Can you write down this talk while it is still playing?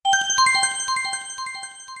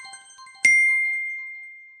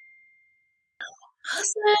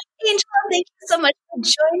Awesome. Angela, thank you so much for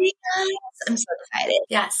joining us. I'm so excited.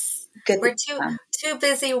 Yes. Good. We're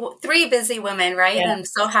three busy women, right? Yeah. And I'm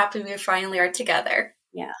so happy we finally are together.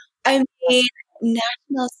 Yeah. I mean,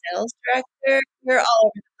 national sales director, you're all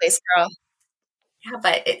over the place, girl. Yeah,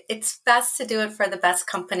 but it's best to do it for the best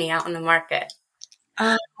company out in the market.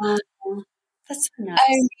 That's so nice.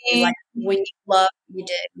 I mean, like, when you love, you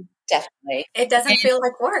did. Definitely. It doesn't feel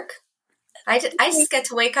like work. I just get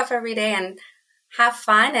to wake up every day and have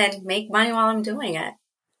fun and make money while I'm doing it.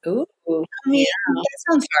 Ooh. I mean, that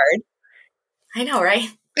sounds hard. I know, right?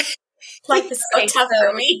 Life is so tough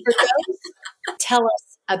for me. For those, tell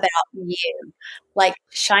us about you. Like,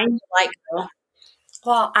 shine your light, girl.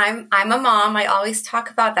 Well, I'm a mom. I always talk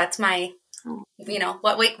about that's my,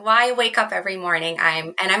 why I wake up every morning.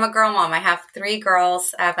 I'm a girl mom. I have 3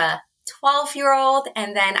 girls. I have a 12-year-old,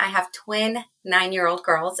 and then I have twin 9-year-old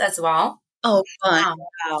girls as well. Oh, fun!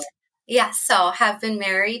 Wow. Yeah, so have been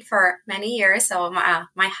married for many years. So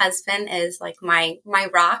my husband is like my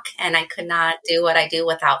rock, and I could not do what I do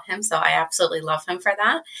without him. So I absolutely love him for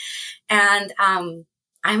that. And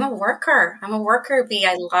I'm a worker. I'm a worker bee.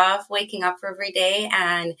 I love waking up every day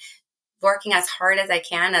and working as hard as I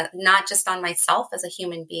can, not just on myself as a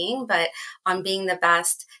human being, but on being the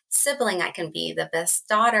best sibling I can be, the best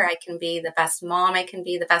daughter I can be, the best mom I can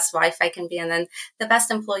be, the best wife I can be, and then the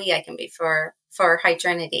best employee I can be for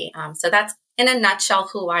Hydrinity. So that's in a nutshell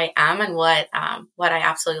who I am and what I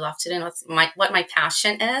absolutely love to do and what my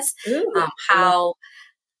passion is. How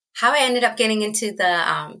I ended up getting into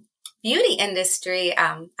the beauty industry.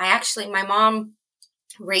 My mom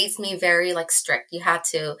raised me very like strict. You had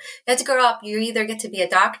to grow up. You either get to be a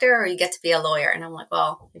doctor or you get to be a lawyer. And I'm like,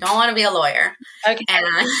 well, I don't want to be a lawyer. Okay. And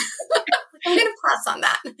I'm going to pass on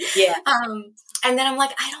that. Yeah. And then I'm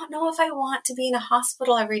like, I don't know if I want to be in a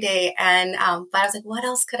hospital every day. And, but I was like, what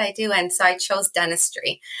else could I do? And so I chose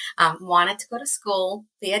dentistry, wanted to go to school,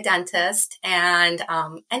 be a dentist, and,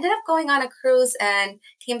 ended up going on a cruise and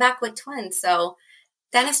came back with twins. So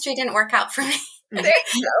dentistry didn't work out for me. They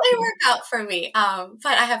work out for me.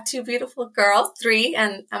 But I have 2 beautiful girls, 3,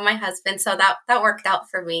 and my husband. So that worked out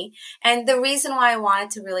for me. And the reason why I wanted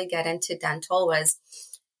to really get into dental was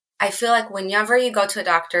I feel like whenever you go to a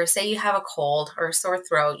doctor, say you have a cold or a sore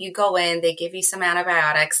throat, you go in, they give you some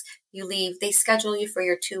antibiotics, you leave, they schedule you for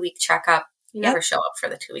your 2-week checkup. You never show up for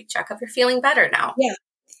the 2-week checkup. You're feeling better now. Yeah.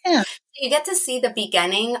 Yeah. You get to see the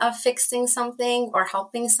beginning of fixing something or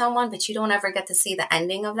helping someone, but you don't ever get to see the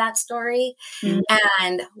ending of that story. Mm-hmm.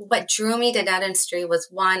 And what drew me to dentistry was,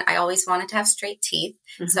 one, I always wanted to have straight teeth.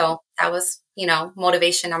 Mm-hmm. So that was,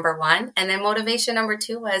 motivation number 1. And then motivation number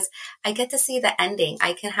 2 was I get to see the ending.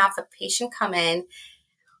 I can have a patient come in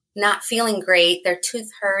not feeling great, their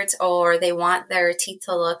tooth hurts, or they want their teeth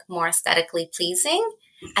to look more aesthetically pleasing.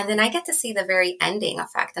 And then I get to see the very ending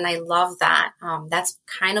effect. And I love that. That's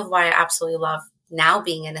kind of why I absolutely love now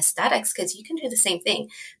being in aesthetics, because you can do the same thing.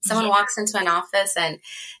 Someone walks into an office and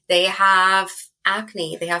they have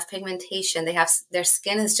acne, they have pigmentation, their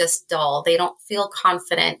skin is just dull, they don't feel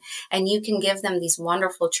confident, and you can give them these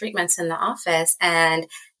wonderful treatments in the office and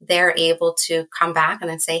they're able to come back and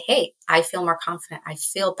then say, hey, I feel more confident, I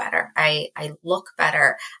feel better, I look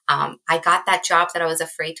better, I got that job that I was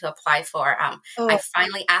afraid to apply for, I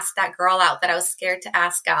finally asked that girl out that I was scared to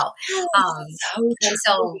ask out.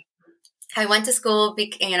 So I went to school,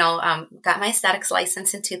 got my aesthetics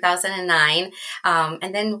license in 2009.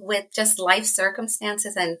 And then with just life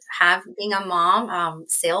circumstances and being a mom,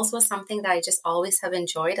 sales was something that I just always have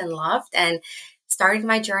enjoyed and loved, and started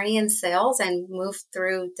my journey in sales and moved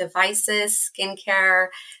through devices, skincare,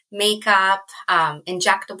 makeup,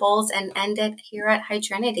 injectables, and ended here at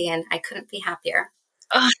Hydrinity. And I couldn't be happier.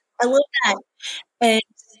 Oh, I love that. And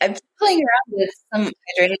I've been playing around with some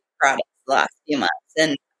Hydrinity products the last few months,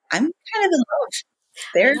 and I'm kind of in love.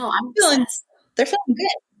 They're feeling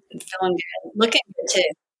good. I'm feeling good. Looking good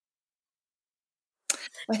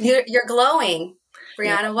too. You're glowing,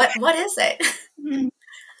 Brianna. Yeah. What is it?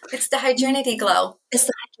 It's the Hydrinity glow. It's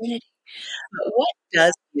the Hydrinity. What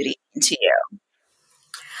does beauty mean to you?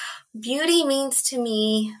 Beauty means to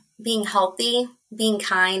me being healthy, being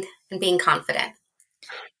kind, and being confident.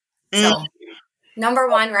 So number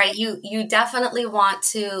 1, right? You definitely want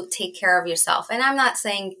to take care of yourself. And I'm not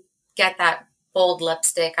saying get that bold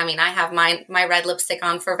lipstick. I mean, I have my red lipstick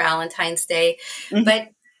on for Valentine's Day,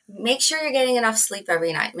 but make sure you're getting enough sleep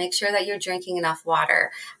every night. Make sure that you're drinking enough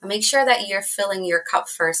water. Make sure that you're filling your cup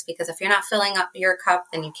first, because if you're not filling up your cup,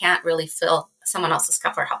 then you can't really fill someone else's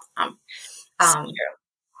cup or help them.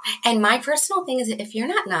 And my personal thing is, if you're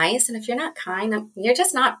not nice and if you're not kind, you're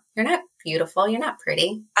not beautiful. You're not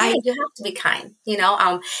pretty. You have to be kind. If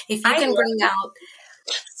you can bring out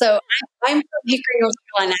So I'm from Hickory, North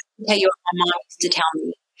Carolina. I can tell you what my mom used to tell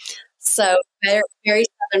me. So very, very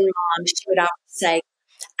Southern mom, she would always say,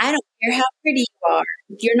 I don't care how pretty you are.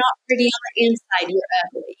 If you're not pretty on the inside, you're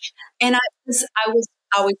ugly. And I was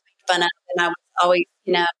always made fun of, and I was always,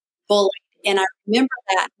 bullied. And I remember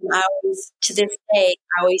that, and I always, to this day,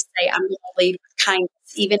 I always say, I'm going to lead with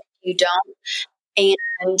kindness, even if you don't. And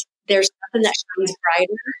there's nothing that shines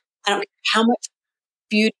brighter. I don't care how much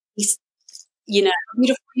beauty,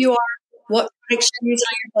 beautiful you are, what products you're using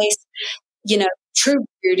on your face. True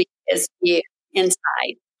beauty is you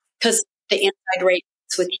inside, because the inside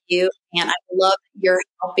radiates with you. And I love that you're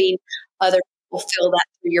helping other people feel that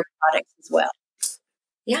through your products as well.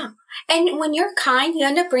 Yeah. And when you're kind, you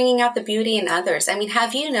end up bringing out the beauty in others. I mean,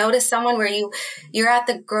 have you noticed someone where you're at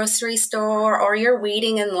the grocery store or you're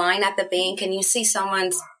waiting in line at the bank and you see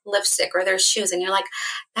someone's lipstick or their shoes and you're like,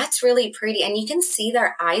 that's really pretty. And you can see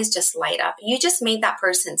their eyes just light up. You just made that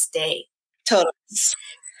person's day. Totally.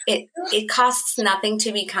 It costs nothing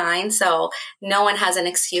to be kind. So no one has an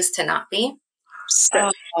excuse to not be.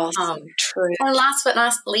 So awesome. True. And last but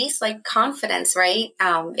not least, like confidence, right?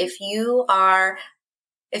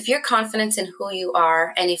 If you're confident in who you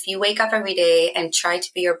are, and if you wake up every day and try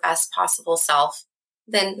to be your best possible self,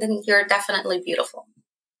 then you're definitely beautiful.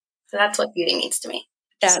 So that's what beauty means to me.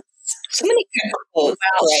 That's so many people.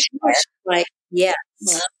 Wow. Like, yes.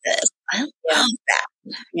 Love this. I love that.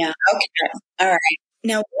 Yeah. Okay. All right.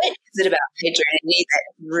 Now, what is it about Hydrinity that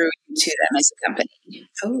drew you to them as a company?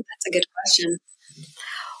 Oh, that's a good question.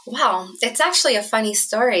 Wow. It's actually a funny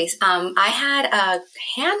story. I had a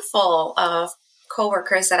handful of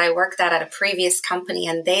coworkers that I worked at a previous company,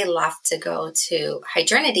 and they left to go to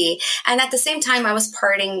Hydrinity. And at the same time, I was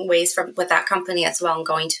parting ways with that company as well and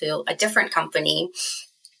going to a different company.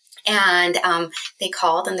 And they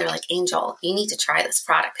called and they're like, Angel, you need to try this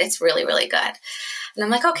product. It's really, really good. And I'm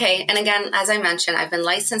like, okay. And again, as I mentioned, I've been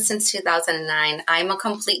licensed since 2009. I'm a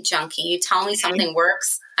complete junkie. You tell me something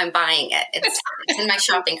works, I'm buying it. It's in my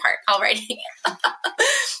shopping cart already.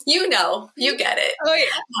 You get it. Oh,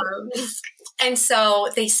 yeah. And so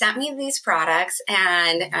they sent me these products,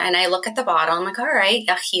 and I look at the bottle. I'm like, all right,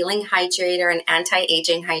 a healing hydrator, an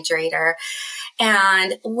anti-aging hydrator.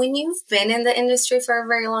 And when you've been in the industry for a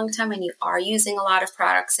very long time and you are using a lot of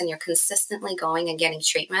products and you're consistently going and getting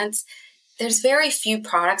treatments, there's very few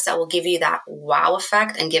products that will give you that wow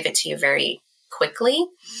effect and give it to you very quickly.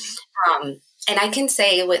 And I can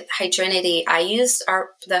say with Hydrinity, I used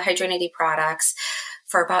the Hydrinity products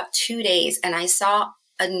for about 2 days, and I saw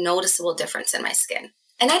a noticeable difference in my skin.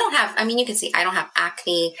 And you can see I don't have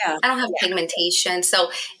acne. Yeah. I don't have pigmentation.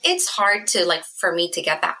 So it's hard for me to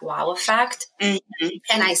get that wow effect. Mm-hmm.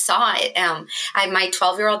 And I saw it. I had my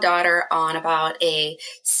 12-year-old daughter on about a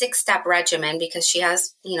 6-step regimen because she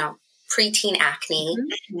has, preteen acne.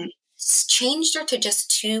 Mm-hmm. Changed her to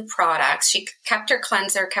just 2 products. She kept her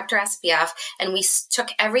cleanser, kept her SPF, and we took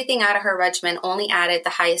everything out of her regimen, only added the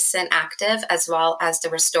Hyacin Active as well as the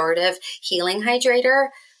Restorative Healing Hydrator.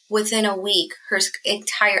 Within a week, her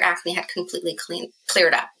entire acne had completely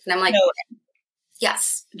cleared up. And I'm like,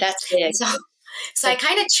 yes. That's big. So I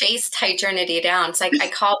kind of chased Hydrinity down. So I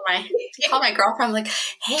called my girlfriend. I'm like,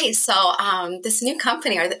 hey, so this new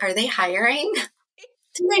company, are they hiring?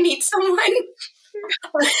 Do I need someone?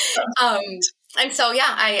 And so,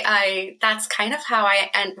 I that's kind of how I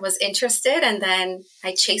was interested. And then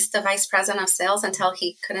I chased the vice president of sales until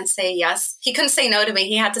he couldn't say yes. He couldn't say no to me.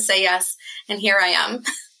 He had to say yes. And here I am.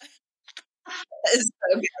 That is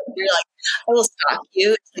so good. You're like, I will stalk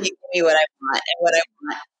you until you give me what I want. And what I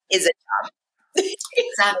want is a job.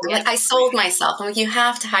 Exactly. Like I sold myself. I'm like, you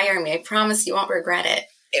have to hire me. I promise you won't regret it.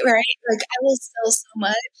 Right? Like, I will sell so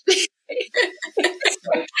much. Hey,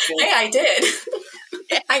 I did.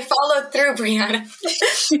 I followed through, Brianna.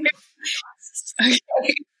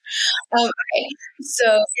 Okay. So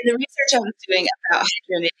in the research I was doing about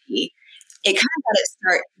Hydrinity, it kind of got its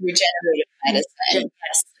start in regenerative medicine.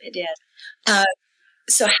 Yes, it did.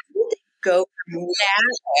 So how did they go from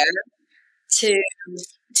that to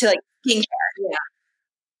like skincare? Yeah.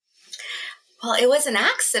 Well, it was an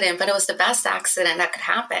accident, but it was the best accident that could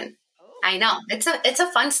happen. I know. It's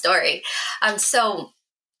a fun story. So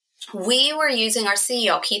we were using our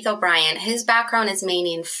CEO, Keith O'Brien. His background is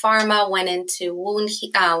mainly in pharma, went into wound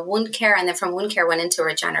care, and then from wound care went into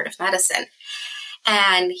regenerative medicine.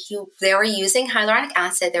 And they were using hyaluronic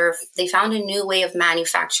acid. They found a new way of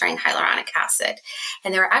manufacturing hyaluronic acid.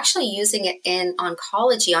 And they were actually using it in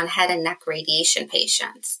oncology on head and neck radiation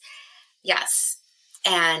patients. Yes.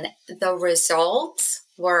 And the results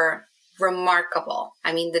were remarkable.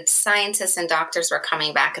 I mean, the scientists and doctors were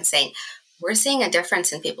coming back and saying, we're seeing a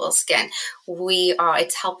difference in people's skin.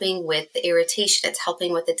 It's helping with the irritation. It's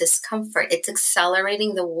helping with the discomfort. It's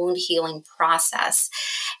accelerating the wound healing process.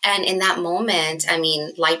 And in that moment, I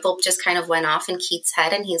mean, light bulb just kind of went off in Keith's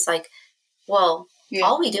head, and he's like, well,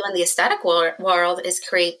 all we do in the aesthetic world is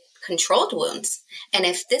create controlled wounds. And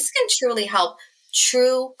if this can truly help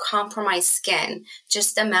true compromised skin,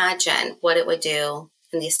 just imagine what it would do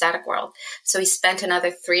in the aesthetic world. So we spent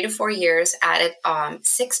another 3 to 4 years, added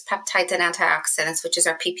 6 peptides and antioxidants, which is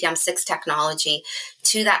our ppm6 technology,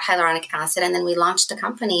 to that hyaluronic acid. And then we launched the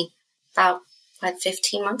company about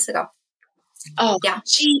 15 months ago. Oh, yeah.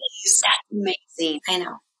 Geez, that's amazing. I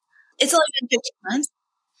know. It's only been 15 months?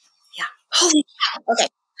 Yeah. Holy cow. Okay.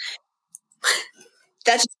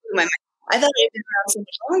 That just blew my mind. I thought it had been around so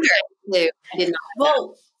much longer. I did not.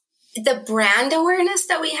 Well, the brand awareness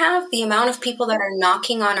that we have, the amount of people that are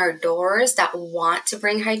knocking on our doors that want to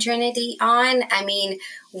bring Hydrinity on. I mean,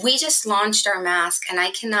 we just launched our mask, and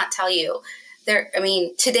I cannot tell you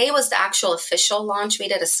today was the actual official launch. We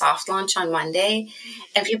did a soft launch on Monday,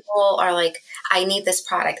 and people are like, I need this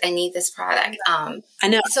product. I need this product. I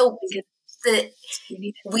know. So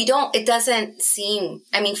it doesn't seem,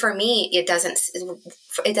 I mean, for me, it doesn't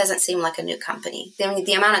seem like a new company. I mean,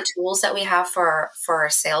 the amount of tools that we have for our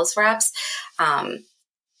sales reps,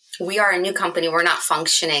 we are a new company. We're not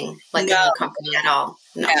functioning like a new company at all.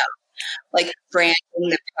 No. Like branding,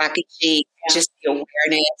 the packaging, just the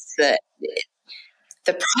awareness,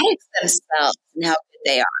 the products themselves and how good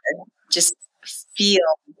they are just feel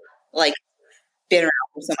like been around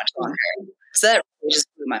for so much longer. So that really just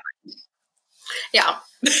blew my mind. Yeah.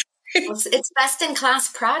 It's best in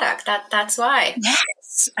class product. That's why.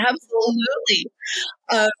 Yes, absolutely.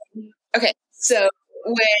 Okay. So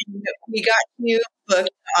when we got you booked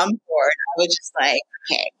on board, I was just like,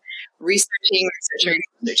 okay, researching.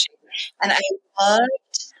 And I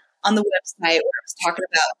loved on the website where it was talking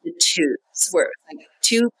about the tubes, where it was like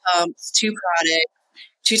 2 pumps, 2 products,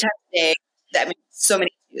 2 times a day. That means so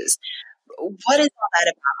many tubes. What is all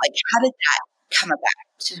that about? Like, how did that come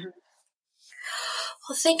about? Mm-hmm.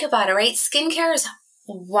 Well, think about it, right? Skincare is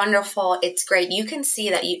wonderful. It's great. You can see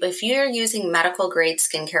that if you're using medical grade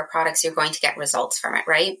skincare products, you're going to get results from it,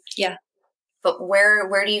 right? Yeah. But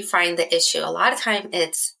where do you find the issue? A lot of time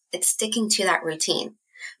it's sticking to that routine.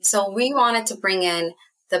 So we wanted to bring in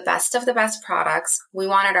the best of the best products. We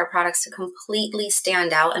wanted our products to completely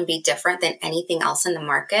stand out and be different than anything else in the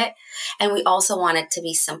market. And we also wanted to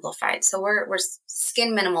be simplified. So we're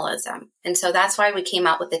skin minimalism. And so that's why we came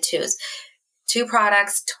out with the twos. 2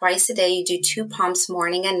 products twice a day. You do 2 pumps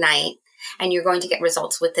morning and night, and you're going to get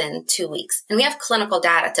results within 2 weeks. And we have clinical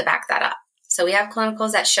data to back that up. So we have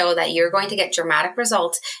clinicals that show that you're going to get dramatic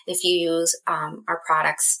results if you use our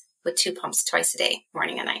products with 2 pumps twice a day,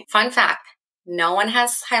 morning and night. Fun fact, no one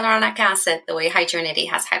has hyaluronic acid the way Hydrinity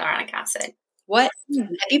has hyaluronic acid. What? Have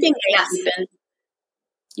you been gatekeeping?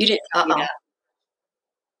 You didn't tell me that.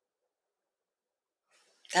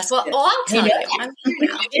 That's I'll tell you. I'm here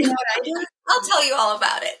now. You know what I do? I'll tell you all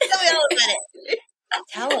about it. Tell me all about it.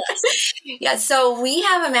 Tell us. Yeah, so we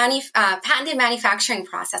have a patented manufacturing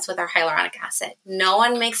process with our hyaluronic acid. No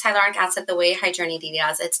one makes hyaluronic acid the way Hydrinity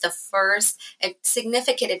does. It's the first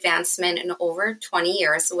significant advancement in over 20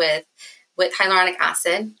 years with hyaluronic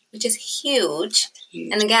acid, which is huge.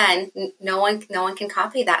 And again, no one can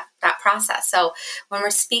copy that process. So when we're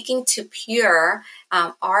speaking to Pure,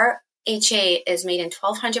 our HA is made in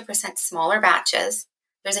 1,200% smaller batches.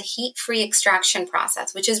 There's a heat-free extraction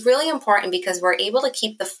process, which is really important because we're able to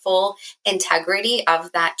keep the full integrity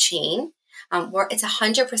of that chain. Where it's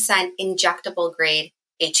 100% injectable grade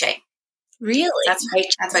HA. Really? That's right.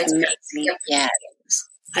 That's right. Yep. Yes.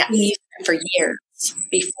 I've been using it for years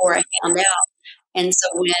before I found out. And so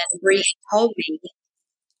when Bree told me,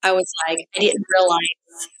 I was like, I didn't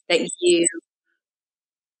realize that you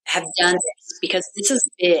have done this because this is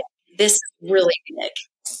big. This is really big.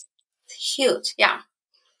 It's huge. Yeah.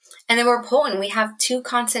 And then we're potent. We have 2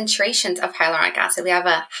 concentrations of hyaluronic acid. We have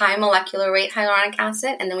a high molecular weight hyaluronic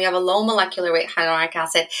acid, and then we have a low molecular weight hyaluronic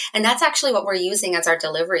acid. And that's actually what we're using as our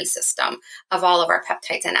delivery system of all of our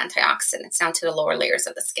peptides and antioxidants down to the lower layers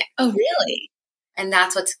of the skin. Oh, really? And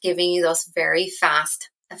that's what's giving you those very fast,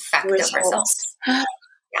 effective results.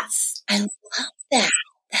 Yes. I love that.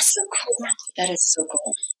 That's so cool. That is so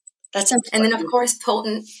cool. That's important. And then, of course,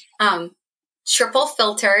 potent, triple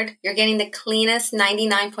filtered. You're getting the cleanest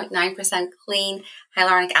 99.9% clean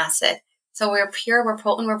hyaluronic acid. So we're pure, we're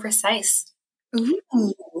potent, we're precise. Ooh,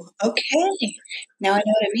 okay. Now I know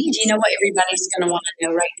what it means. Do you know what everybody's going to want to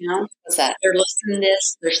know right now? What's that? They're listening to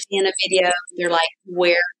this, they're seeing a video, they're like,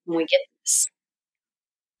 where can we get this?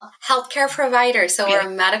 Healthcare providers. So we're a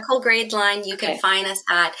medical grade line. You can find us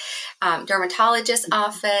at dermatologist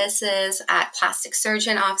offices, at plastic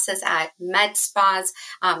surgeon offices, at med spas.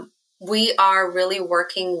 We are really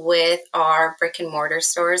working with our brick and mortar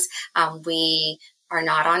stores. We are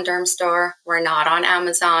not on Dermstore. We're not on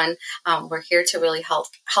Amazon. We're here to really help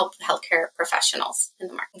healthcare professionals in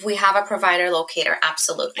the market. We have a provider locator.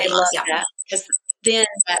 Absolutely. I love that, because then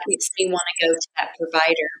that makes me want to go to that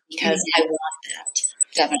provider because I want that.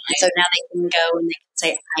 Definitely. So now they can go and they can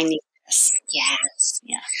say, I need this. Yes.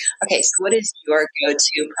 Yeah. Okay, so what is your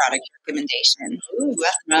go-to product recommendation? Ooh,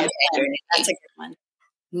 that's a good one.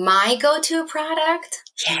 My go-to product?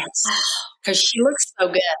 Yes. Because she looks so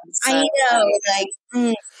good. So. I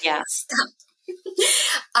know. Yeah.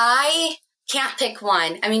 I can't pick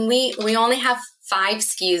one. I mean, we only have 5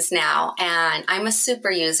 SKUs now, and I'm a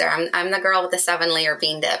super user. I'm the girl with the 7-layer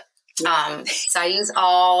bean dip. So I use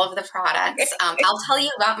all of the products. I'll tell you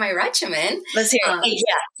about my regimen. Let's hear it.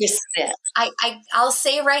 Just it. I'll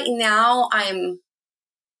say right now I'm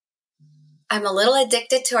a little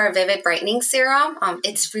addicted to our Vivid Brightening Serum.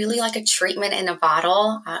 It's really like a treatment in a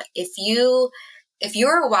bottle. If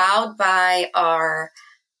you're wowed by our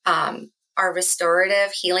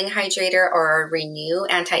Restorative Healing Hydrator or our Renew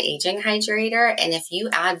Anti-Aging Hydrator, and if you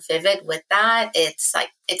add Vivid with that, it's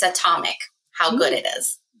atomic how good it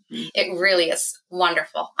is. It really is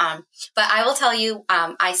wonderful. But I will tell you,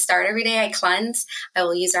 I start every day, I cleanse. I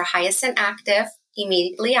will use our Hyacinth Active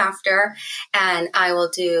immediately after, and I will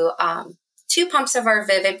do 2 pumps of our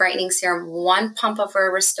Vivid Brightening Serum, 1 pump of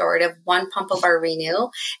our Restorative, 1 pump of our Renew,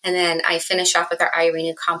 and then I finish off with our Eye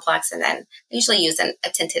Renew Complex, and then I usually use a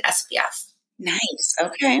tinted SPF. Nice.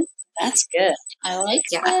 Okay. That's good. I like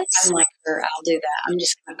that. I'm like her. I'll do that. I'm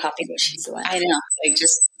just going to copy what she's doing. I know. Like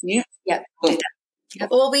just, do that. Yep.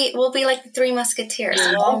 We'll be like the 3 Musketeers.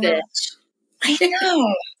 I love it. I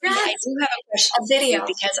know. Yeah, I do have a question. A video.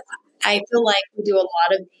 Because I feel like we do a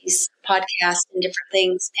lot of these podcasts and different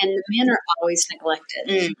things, and the men are always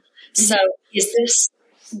neglected. So is this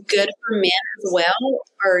good for men as well,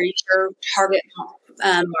 or is your target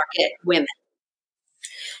market women?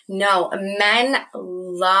 No, men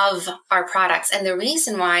love our products. And the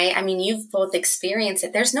reason why, I mean, you've both experienced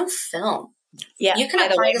it. There's no film. Yeah, you can by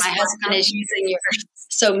the apply way, this my husband is using yours.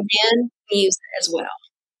 So men use it as well.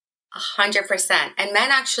 100%. And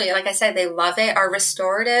men actually, like I said, they love it. Our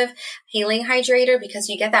Restorative Healing Hydrator, because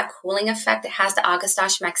you get that cooling effect. It has the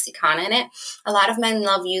Agastache Mexicana in it. A lot of men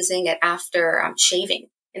love using it after shaving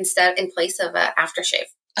in place of an aftershave.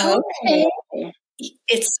 Okay.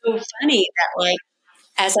 It's so funny that, like,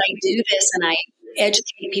 as I do this and I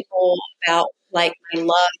educate people about, like, my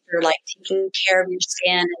love for, like, taking care of your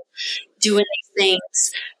skin and doing these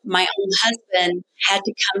things, my own husband had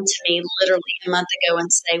to come to me literally a month ago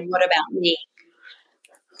and say, what about me?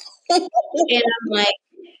 And I'm like,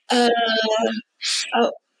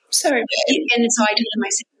 oh, sorry. And so I told him, I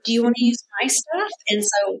said, do you want to use my stuff? And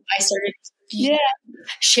so I started,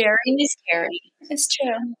 sharing is caring. It's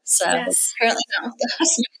true. So apparently not with the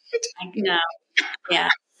husband. I know. Yeah.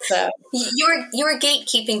 So you were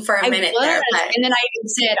gatekeeping for a minute there, but. And then I even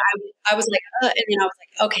said I was like, and then I was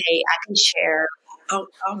like, okay, I can share.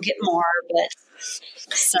 I'll get more, but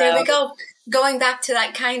so. There we go. Going back to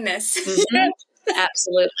that kindness. Mm-hmm.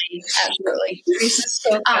 Absolutely. This is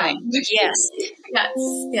so kind. Yes.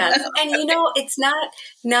 And it's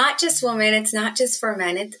not just women. It's not just for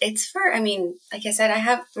men. It's for, I mean, like I said, I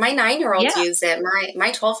have my 9-year-old use it.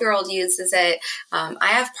 My 12-year-old uses it. I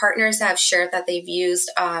have partners that have shared that they've used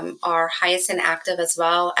our Hyacinth Active as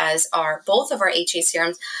well as both of our HA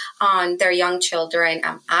serums on their young children.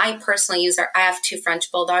 I personally use I have 2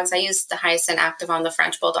 French Bulldogs. I use the Hyacinth Active on the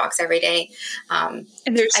French Bulldogs every day. And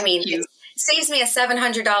there's it saves me a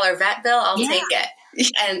 $700 vet bill. I'll take it.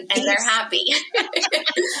 And they're happy.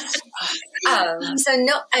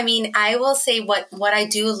 I will say what I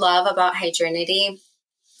do love about Hydrinity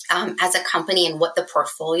as a company and what the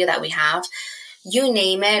portfolio that we have, you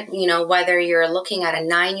name it, whether you're looking at a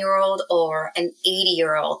 9-year-old or an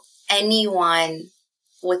 80-year-old, anyone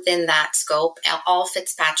within that scope, all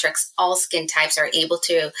Fitzpatricks, all skin types are able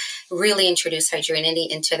to really introduce Hydrinity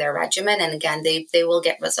into their regimen. And again, they will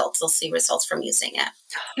get results. They'll see results from using it.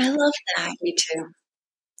 I love that. Me too.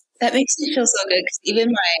 That makes me feel so good because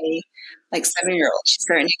even my 7-year-old, she's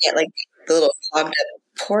starting to get like the little clogged up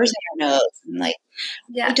pores in her nose, and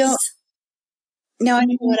I don't. Now I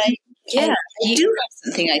know what I do have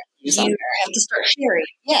something I use on her. You have to start sharing.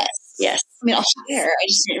 Yes. Yes. I mean, I'll share. I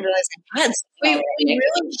just didn't realize I had something. We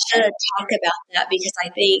really should talk about that because I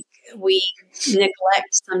think we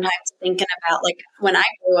neglect sometimes thinking about, like, when I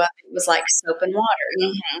grew up, it was like soap and water,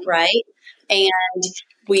 right? And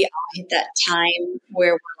we all hit that time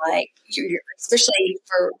where we're like, especially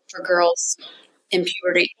for girls in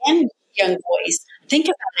puberty and young boys, think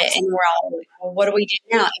about it, and we're all like, well, what do we do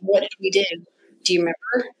now? And what did we do? Do you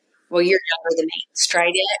remember? Well, you're younger than me.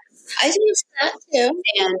 Straight X. I used that too.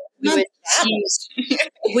 And we would use,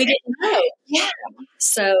 we didn't know. Yeah.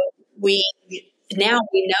 So now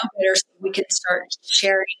we know better, so we can start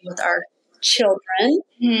sharing with our children,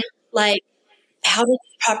 like how to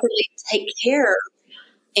properly take care.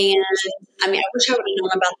 And I mean, I wish I would have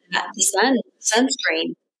known about that. The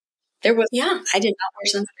sunscreen. I did not wear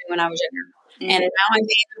sunscreen when I was younger. And now I'm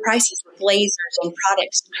paying the prices with lasers on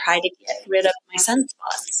products to try to get rid of my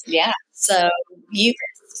sunspots. Yeah. So you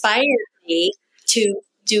inspired me to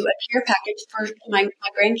do a care package for my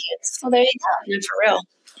grandkids. Well, there you go. No, for real.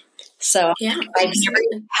 So how did I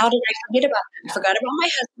forget about them? I forgot about my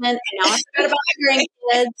husband, and now I forgot about my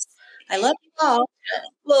grandkids. I love you all.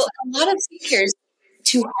 Well, a lot of skincare is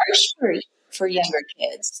too harsh for younger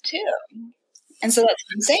kids too. And so that's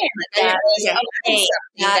what I'm saying. That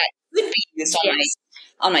could be used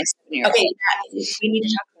on my 7-year-old. Okay, we need to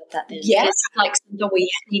talk about that then. Yes. It's like something we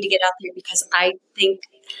need to get out there because I think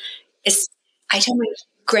I tell my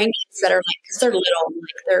grandkids that are like, because they're little,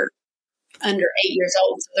 like they're under 8 years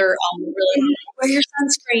old, so they're all really, wear your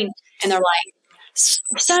sunscreen. And they're like,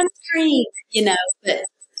 sunscreen, but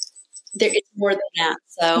it's more than that.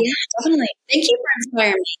 So yeah, definitely. Thank you for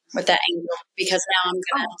inspiring me with that angle because now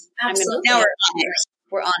absolutely. Now we're on it.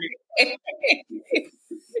 We're on it.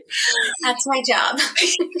 That's my job.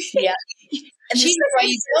 Yeah. And she's a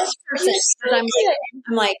great salesperson.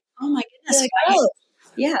 I'm like, oh my goodness.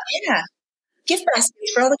 Yeah. Gift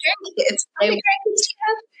baskets for all the grandkids. How many grandkids do you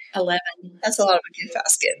have? 11. That's a lot of gift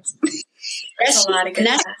baskets. That's a lot of good. And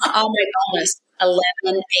that's all my bonus. 11,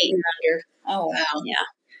 8, and under. Oh, wow. Yeah.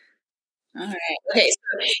 All right. Okay, so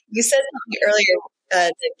you said something earlier,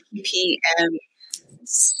 the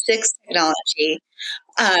PPM6 technology.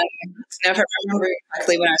 Now, if I remember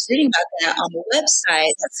correctly, when I was reading about that on the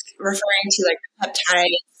website, that's referring to like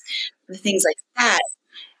peptides and things like that.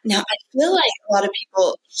 Now, I feel like a lot of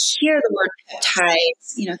people hear the word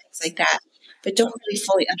peptides, things like that, but don't really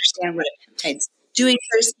fully understand what a peptide's doing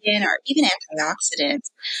for our skin or even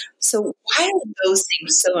antioxidants. So why are those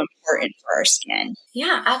things so important for our skin?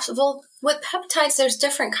 Yeah, absolutely. Well, with peptides, there's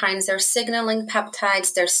different kinds. There's signaling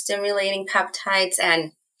peptides, there's stimulating peptides,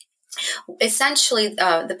 and essentially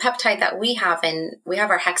the peptide that we have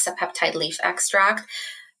our hexapeptide leaf extract.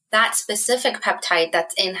 That specific peptide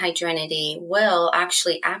that's in Hydrinity will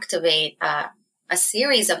actually activate a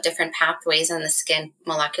series of different pathways in the skin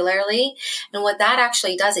molecularly. And what that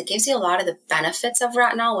actually does, it gives you a lot of the benefits of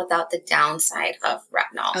retinol without the downside of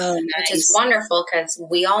retinol, which is wonderful because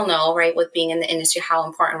we all know, right, with being in the industry, how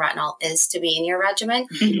important retinol is to be in your regimen.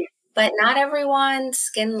 Mm-hmm. But not everyone's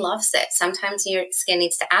skin loves it. Sometimes your skin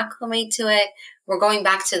needs to acclimate to it. We're going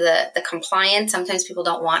back to the compliance. Sometimes people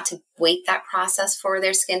don't want to wait that process for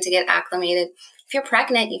their skin to get acclimated. If you're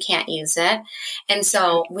pregnant, you can't use it. And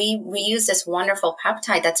so we use this wonderful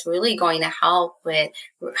peptide that's really going to helping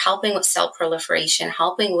with cell proliferation,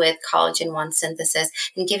 helping with collagen 1 synthesis,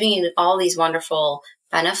 and giving you all these wonderful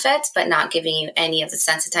benefits, but not giving you any of the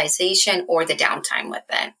sensitization or the downtime with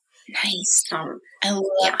it. Nice. I love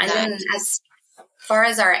that. And then as far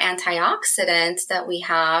as our antioxidants that we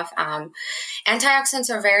have,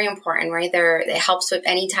 antioxidants are very important, right? It helps with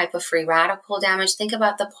any type of free radical damage. Think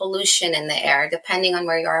about the pollution in the air, depending on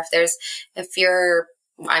where you are.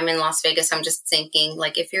 I'm in Las Vegas, I'm just thinking,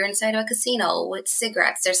 like, if you're inside of a casino with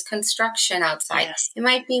cigarettes, there's construction outside. Yes. It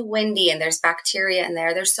might be windy and there's bacteria in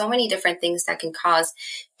there. There's so many different things that can cause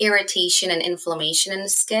irritation and inflammation in the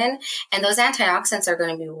skin. And those antioxidants are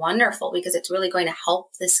going to be wonderful because it's really going to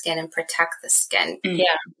help the skin and protect the skin. Yeah.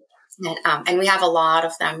 And we have a lot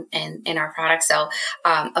of them in our products. So,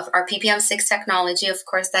 of our PPM6 technology, of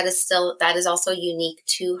course, that is also unique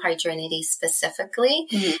to Hydrinity specifically.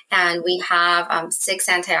 Mm-hmm. And we have 6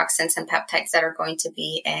 antioxidants and peptides that are going to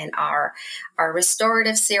be in our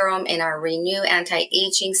restorative serum, in our Renew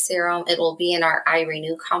anti-aging serum. It will be in our Eye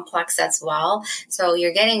Renew complex as well. So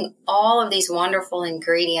you're getting all of these wonderful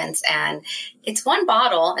ingredients, and it's one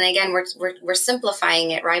bottle. And again, we're simplifying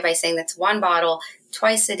it, right, by saying that's one bottle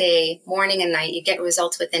twice a day, morning and night. You get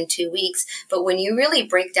results within 2 weeks. But when you really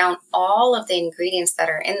break down all of the ingredients that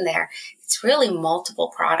are in there, it's really multiple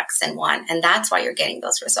products in one. And that's why you're getting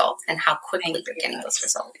those results and how quickly you're getting those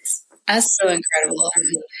results. That's so incredible.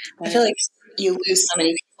 I feel like you lose so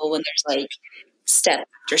many people when there's like step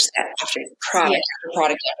after step after product after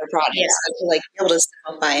product after product. Yeah. So to like be able to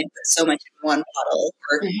simplify and put so much in one bottle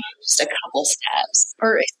or just a couple steps.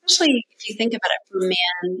 Or especially if you think about it for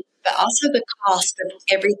men, but also the cost of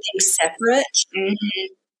everything separate.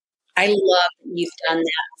 I love that you've done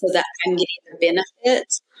that so that I'm getting the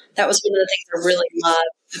benefits. That was one of the things I really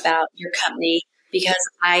love about your company, because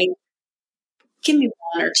give me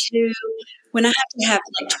one or two. When I have to have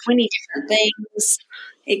like 20 different things,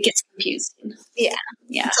 it gets confusing. Yeah.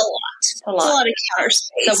 It's a lot of counter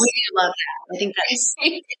space. So we do love that. I think that's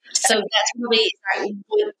so. That's really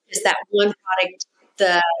is that one product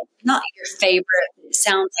not your favorite? But it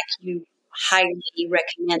sounds like you highly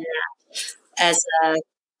recommend that as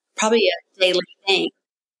probably a daily thing,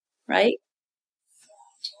 right?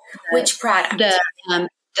 Which product?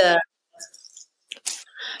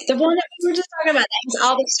 The one that we were just talking about, that has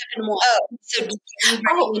all the stuff in one. So do you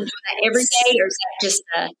recommend that every day, or is that just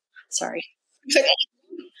sorry?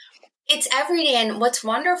 It's every day, and what's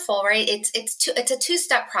wonderful, right? It's a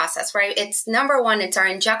two-step process, right? It's number one, it's our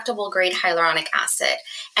injectable grade hyaluronic acid,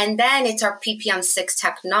 and then it's our ppm 6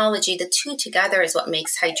 technology. The two together is what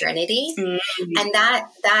makes Hydrinity, and that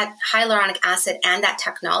hyaluronic acid and that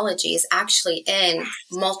technology is actually in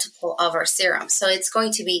multiple of our serums. So it's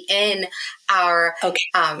going to be in our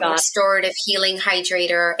restorative healing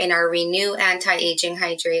hydrator, in our Renew anti-aging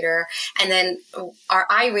hydrator, and then our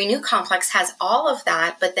Eye Renew complex has all of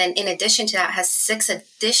that, but then in addition to that has 6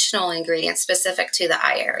 additional ingredients specific to the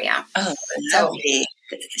eye area. Oh, lovely.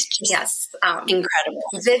 Yes. Incredible.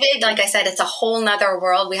 Vivid, like I said, it's a whole nother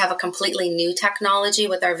world. We have a completely new technology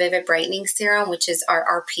with our Vivid Brightening Serum, which is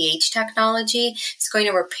our pH technology. It's going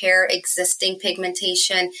to repair existing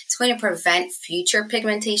pigmentation. It's going to prevent future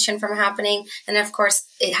pigmentation from happening. And of course,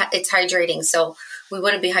 it's hydrating. So we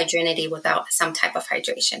wouldn't be Hydrinity without some type of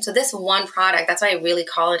hydration. So this one product, that's why I really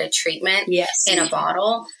call it a treatment in a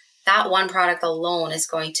bottle. That one product alone is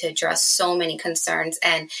going to address so many concerns.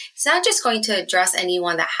 And it's not just going to address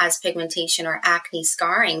anyone that has pigmentation or acne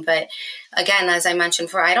scarring. But again, as I mentioned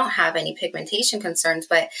before, I don't have any pigmentation concerns,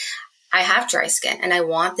 but I have dry skin and I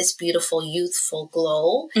want this beautiful, youthful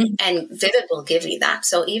glow. And Vivid will give you that.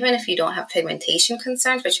 So even if you don't have pigmentation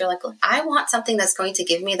concerns, but you're like, look, I want something that's going to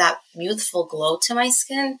give me that youthful glow to my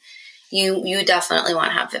skin, you definitely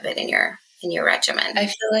want to have Vivid in your regimen. I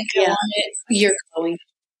feel like I want it. You're glowing.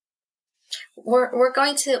 We're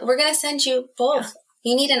going to send you both.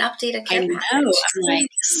 You need an updated care package.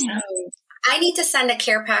 I need to send a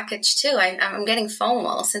care package too. I'm getting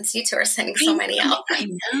FOMO since you two are sending so many out. I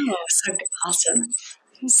know, so awesome.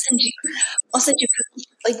 We'll send you a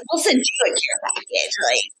care package.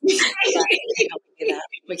 Like, do that.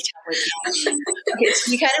 Okay,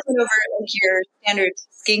 so you kind of went over like your standard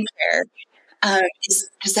skincare.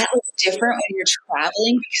 Does that look different when you're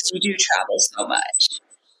traveling, because you do travel so much?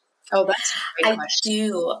 Oh, that's a great question. I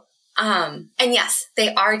do. And yes,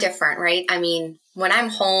 they are different, right? I mean, when I'm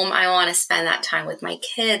home, I want to spend that time with my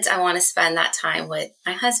kids. I want to spend that time with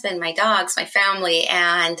my husband, my dogs, my family.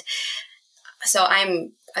 And so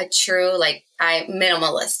I'm a true,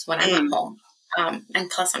 minimalist when I'm at home. And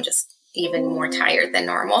plus I'm just even more tired than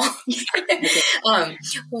normal.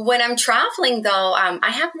 When I'm traveling though, I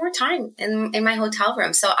have more time in my hotel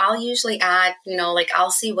room. So I'll usually add,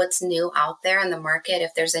 I'll see what's new out there in the market.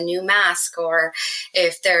 If there's a new mask or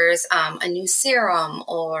if there's a new serum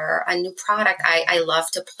or a new product, I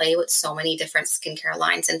love to play with so many different skincare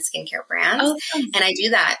lines and skincare brands. And I do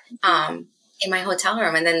that, in my hotel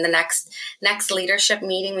room. And then the next leadership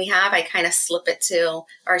meeting we have, I kind of slip it to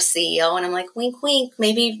our CEO and I'm like, wink, wink,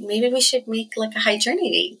 maybe we should make like a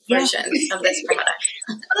Hydrinity version of this product.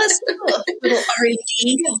 Oh, that's cool. A little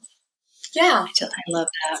R&D. Yeah. I love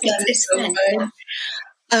that. It's so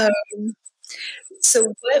fun. So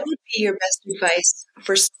what would be your best advice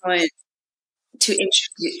for someone to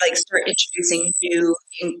start introducing new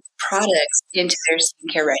products into their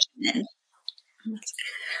skincare regimen?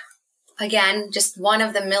 Again, just one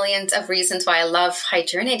of the millions of reasons why I love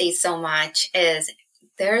Hydrinity so much is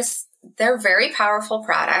they're very powerful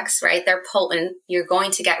products, right? They're potent. You're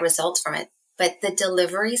going to get results from it. But the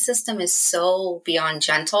delivery system is so beyond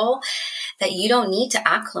gentle that you don't need to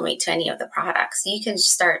acclimate to any of the products. You can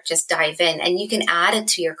just dive in and you can add it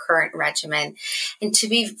to your current regimen. And to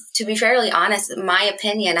be fairly honest, in my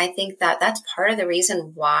opinion, I think that that's part of the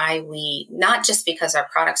reason why not just because our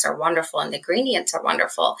products are wonderful and the ingredients are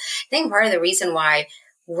wonderful, I think part of the reason why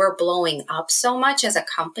we're blowing up so much as a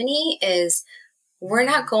company is we're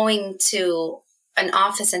not going to an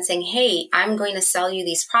office and saying, hey, I'm going to sell you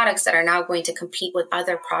these products that are now going to compete with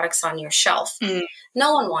other products on your shelf. Mm-hmm.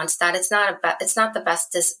 No one wants that. It's not the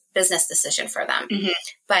best business decision for them. Mm-hmm.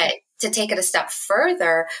 But to take it a step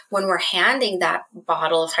further, when we're handing that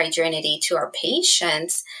bottle of Hydrinity to our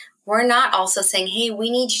patients, we're not also saying, hey,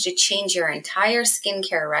 we need you to change your entire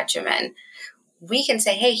skincare regimen. We can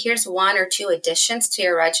say, hey, here's 1 or 2 additions to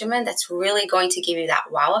your regimen that's really going to give you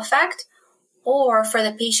that wow effect. Or for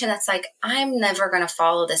the patient that's like, I'm never going to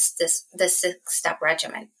follow this 6-step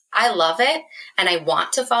regimen. I love it and I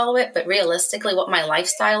want to follow it, but realistically what my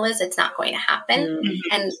lifestyle is, it's not going to happen.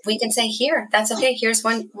 Mm-hmm. And we can say, here, that's okay. Here's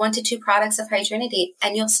 1 to 2 products of Hydrinity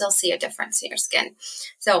and you'll still see a difference in your skin.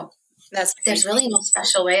 So there's really no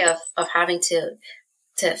special way of having to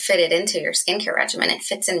fit it into your skincare regimen. It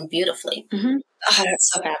fits in beautifully. Mm-hmm. Oh,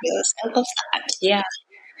 that's so fabulous. I love that. Yeah.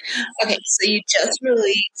 Okay, so you just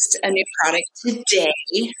released a new product today.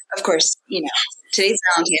 Of course, today's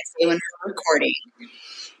Valentine's Day when we're recording.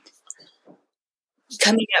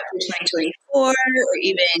 Coming up for 2024, or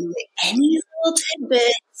even any little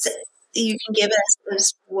tidbits you can give us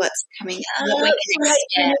of what's coming up. What we can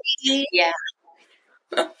expect. Yeah.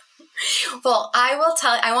 Well, I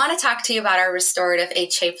want to talk to you about our Restorative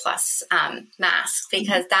HA Plus mask,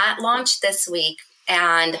 because that launched this week.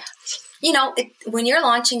 And, when you're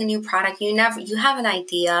launching a new product, you have an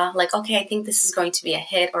idea like, okay, I think this is going to be a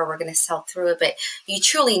hit or we're going to sell through it, but you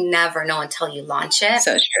truly never know until you launch it.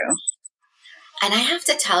 So true. And I have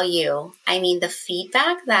to tell you, the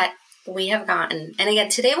feedback that we have gotten, and again,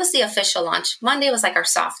 today was the official launch. Monday was like our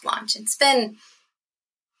soft launch. It's been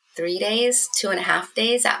 3 days, 2.5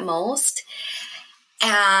 days at most.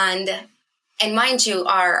 And mind you,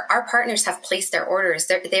 our partners have placed their orders.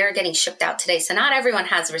 They're getting shipped out today. So not everyone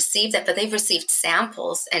has received it, but they've received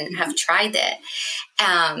samples and have tried it.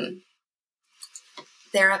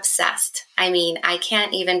 They're obsessed. I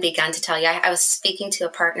can't even begin to tell you. I was speaking to a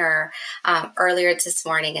partner earlier this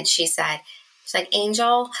morning, and she's like,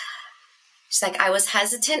 Angel, she's like, I was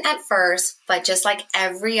hesitant at first, but just like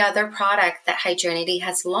every other product that Hydrinity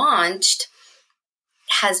has launched,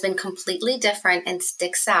 has been completely different and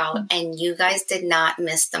sticks out. And you guys did not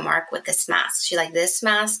miss the mark with this mask. She's like, this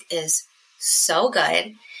mask is so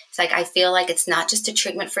good. It's like, I feel like it's not just a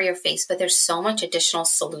treatment for your face, but there's so much additional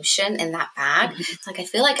solution in that bag. Mm-hmm. It's like, I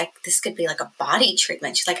feel like this could be like a body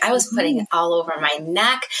treatment. She's like, I was putting it all over my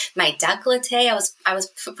neck, my décolleté. I was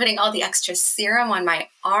putting all the extra serum on my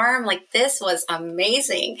arm. Like, this was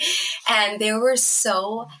amazing. And they were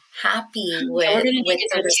so happy with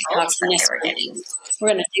the results that they were getting. We're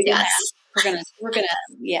going to do that. We're going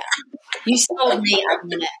to, yeah. You sold me a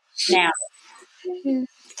minute now.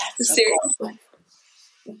 That's so seriously. Cool.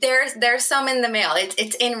 There's some in the mail.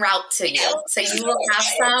 It's en route to you. So you will have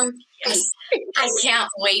some. Yes. I can't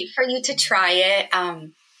wait for you to try it.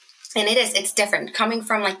 And it's different coming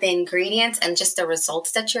from like the ingredients and just the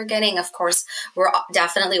results that you're getting. Of course, we're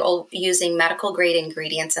definitely using medical grade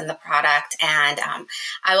ingredients in the product. And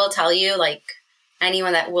I will tell you, like,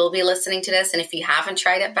 anyone that will be listening to this, and if you haven't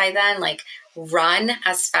tried it by then, like, run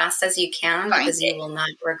as fast as you can, because you will not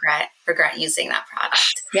regret using that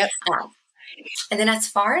product. Yep. And then as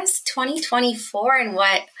far as 2024 and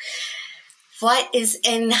what is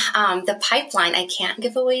in the pipeline, I can't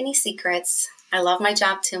give away any secrets. I love my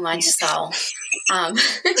job too much, so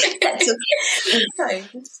that's okay.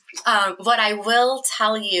 What I will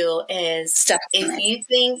tell you is, if you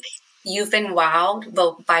think you've been wowed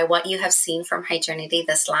by what you have seen from Hydrinity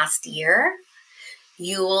this last year,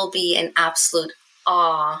 you will be in absolute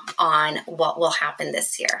awe on what will happen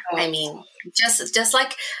this year. Oh. Just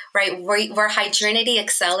like, right, where Hydrinity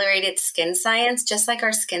accelerated skin science, just like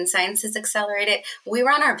our skin science is accelerated, we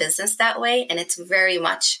run our business that way, and it's very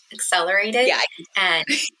much accelerated. Yeah. And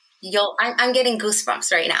I'm getting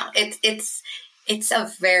goosebumps right now. It's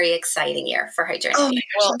a very exciting year for Hydrinity. Oh,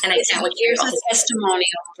 well, and I can't wait. Here's a testimonial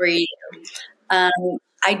for you.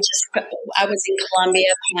 I was in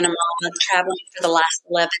Colombia, Panama, traveling for the last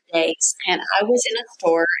 11 days, and I was in a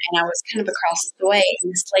store, and I was kind of across the way,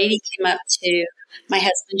 and this lady came up to my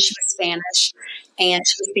husband. She was Spanish, and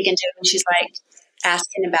she was speaking to him, and she's like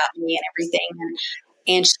asking about me and everything,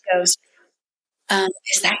 and she goes,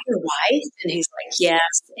 is that your wife? And he's like,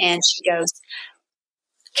 yes. And she goes,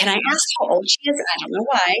 can I ask how old she is? I don't know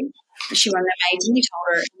why. She wanted my age, and he told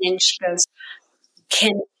her, and then she goes,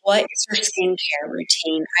 what is her skincare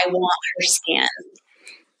routine? I want her skin.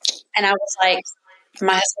 And I was like,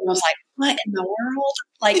 my husband was like, what in the world?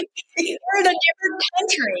 Like, you're in a different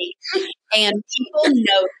country. And people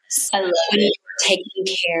notice when you're taking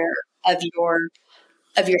care of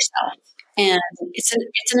yourself. And it's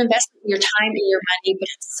an investment in your time and your money, but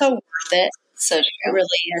it's so worth it. So true. It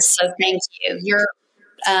really is. So thank you. You're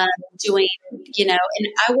doing, and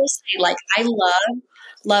I will say, like, I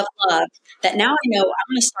love that now I know I'm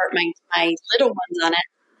going to start my little ones on it,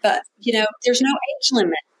 but, there's no age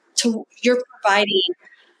limit to, you're providing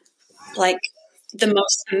like the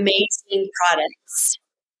most amazing products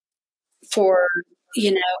for,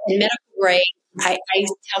 in medical grade. I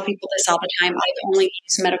tell people this all the time. I've only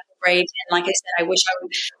used medical grade. And like I said, I wish I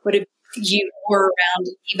would have, you were around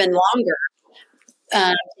even longer.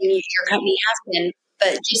 Your company has been,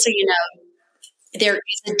 but just so you know, there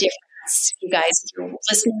is a difference, you guys. If you're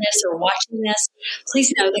listening to this or watching this,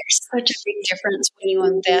 please know there's such a big difference when you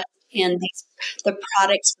invest in the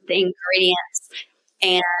products, the ingredients,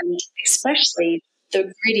 and especially the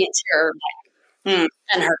ingredients here are like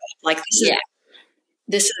unheard of. Like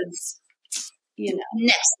this is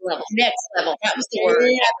next level. That was the word. I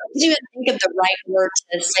couldn't even think of the right word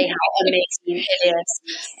to say how amazing it is.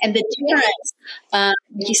 And the difference, like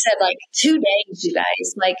you said, like 2 days, you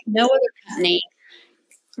guys, like no other company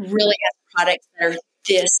really has products that are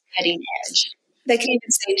this cutting edge. They can even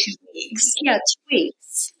say 2 weeks. Yeah, 2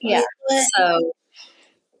 weeks. Yeah. So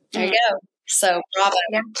there you go. So bravo.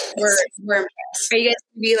 Yeah. We're impressed. Are you guys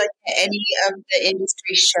going to be like at any of the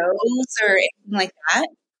industry shows or anything like that?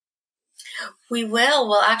 We will.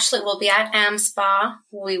 We'll be at AmSpa.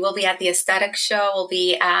 We will be at the Aesthetic Show. We'll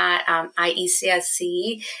be at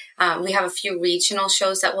IECSC. We have a few regional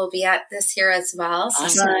shows that we'll be at this year as well. So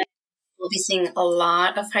awesome. We'll be seeing a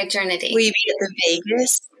lot of Hydrinity. Will you be at the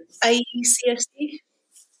Vegas IECSC?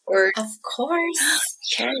 Or of course.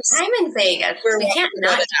 Yes. I'm in Vegas. We can't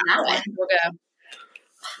not do that one. We'll go.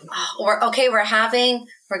 We're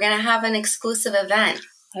going to have an exclusive event.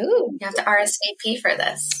 Oh. You have to RSVP for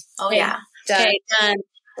this. Oh, okay. yeah. Done. Okay, done.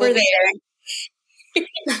 We're there.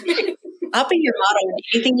 I'll be your model.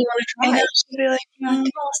 Anything you want to try. She'll be like, come on,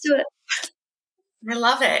 let's do it. I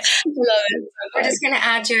love it. We're just going to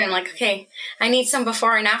add you in like, okay, I need some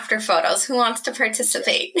before and after photos. Who wants to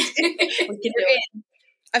participate? We can do it.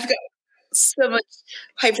 I've got so much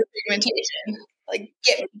hyperpigmentation. Like,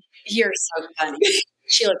 you're so funny.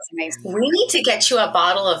 She looks amazing. We need to get you a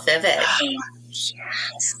bottle of Vivid.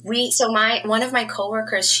 Yes. One of my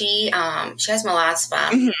coworkers, she has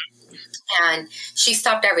melasma, and she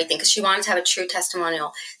stopped everything because she wanted to have a true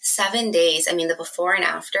testimonial. 7 days. I mean, the before and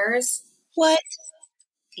afters. What?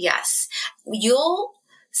 Yes, you'll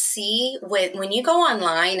see when you go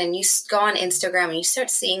online and you go on Instagram and you start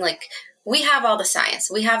seeing like. We have all the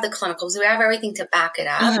science. We have the clinicals. We have everything to back it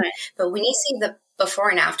up. But when you see the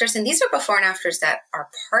before and afters, and these are before and afters that our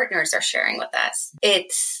partners are sharing with us,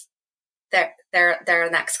 they're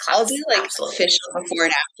next class. I'll do like official before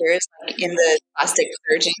and afters, like in the plastic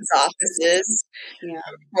surgeon's offices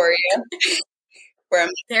for you.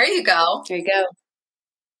 There you go. There you go.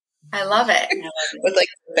 I love it. With like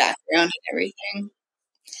the background and everything.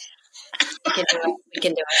 We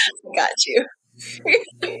can do it. Got you.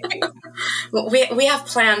 we have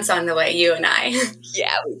plans on the way, you and I.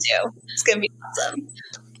 Yeah, we do. It's going to be awesome.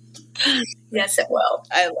 Yes, it will.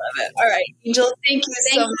 I love it. All right, Angel, thank you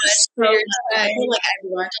so much for your time. I feel like I've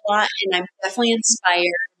learned a lot, and I'm definitely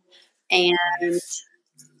inspired. And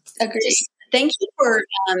just thank you for,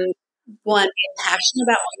 one, being passionate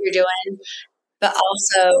about what you're doing, but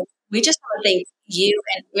also we just want to thank you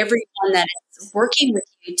and everyone that is working with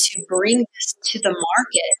you to bring this to the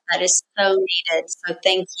market that is so needed. So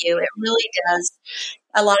thank you. It really does.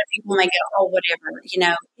 A lot of people may go, oh, whatever.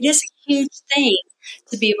 It is a huge thing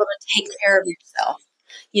to be able to take care of yourself.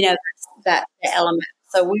 That's the element.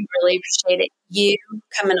 So we really appreciate it. You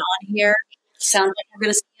coming on here. Sounds like we're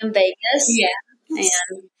going to see you in Vegas. Yeah. And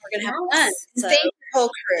we're going to have fun. So thank your whole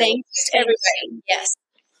crew. Thank you to everybody. Yes.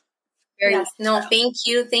 No, thank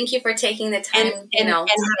you. Thank you for taking the time, and have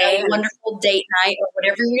a wonderful date night or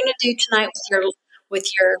whatever you're going to do tonight with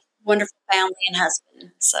your wonderful family and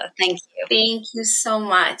husband. So thank you. Thank you so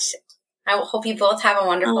much. I hope you both have a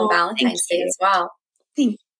wonderful Valentine's Day as well. Thank you.